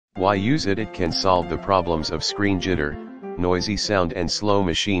Why use it? It can solve the problems of screen jitter, noisy sound and slow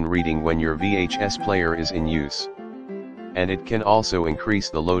machine reading when your VHS player is in use. And it can also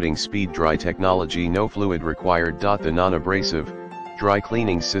increase the loading speed. Dry technology, no fluid required. The non-abrasive, dry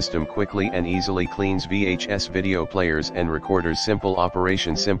cleaning system quickly and easily cleans VHS video players and recorders. Simple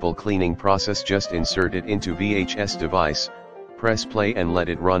operation, simple cleaning process. Just insert it into VHS device, press play and let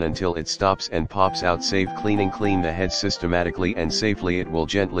it run until it stops and pops out. Safe cleaning. Clean the head systematically and safely. It will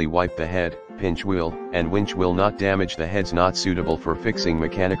gently wipe the head, pinch wheel, and winch will not damage the heads. Not suitable for fixing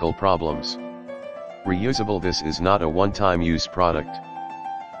mechanical problems. Reusable. This is not a one-time use product.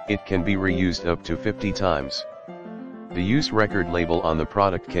 It can be reused up to 50 times. The use record label on the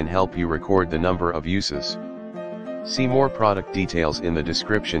product can help you record the number of uses. See more product details in the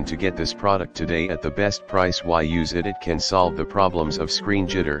description to get this product today at the best price. Why use it? It can solve the problems of screen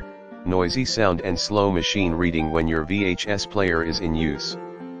jitter, noisy sound and slow machine reading when your VHS player is in use.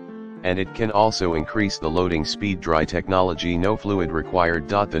 And it can also increase the loading speed. Dry technology, no fluid required.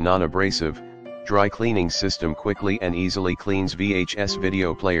 The non-abrasive, dry cleaning system quickly and easily cleans VHS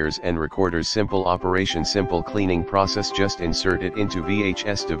video players and recorders. Simple operation, simple cleaning process. Just insert it into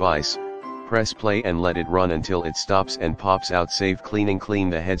VHS device, press play and let it run until it stops and pops out. Safe cleaning. Clean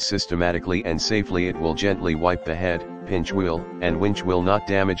the head systematically and safely. It will gently wipe the head, pinch wheel, and winch will not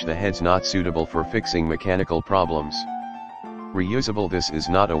damage the heads. Not suitable for fixing mechanical problems. Reusable. This is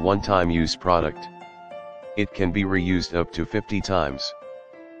not a one-time use product. It can be reused up to 50 times.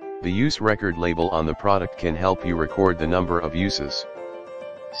 The use record label on the product can help you record the number of uses.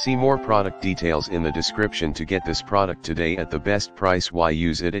 See more product details in the description to get this product today at the best price. Why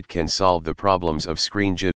use it? It can solve the problems of screen jitter.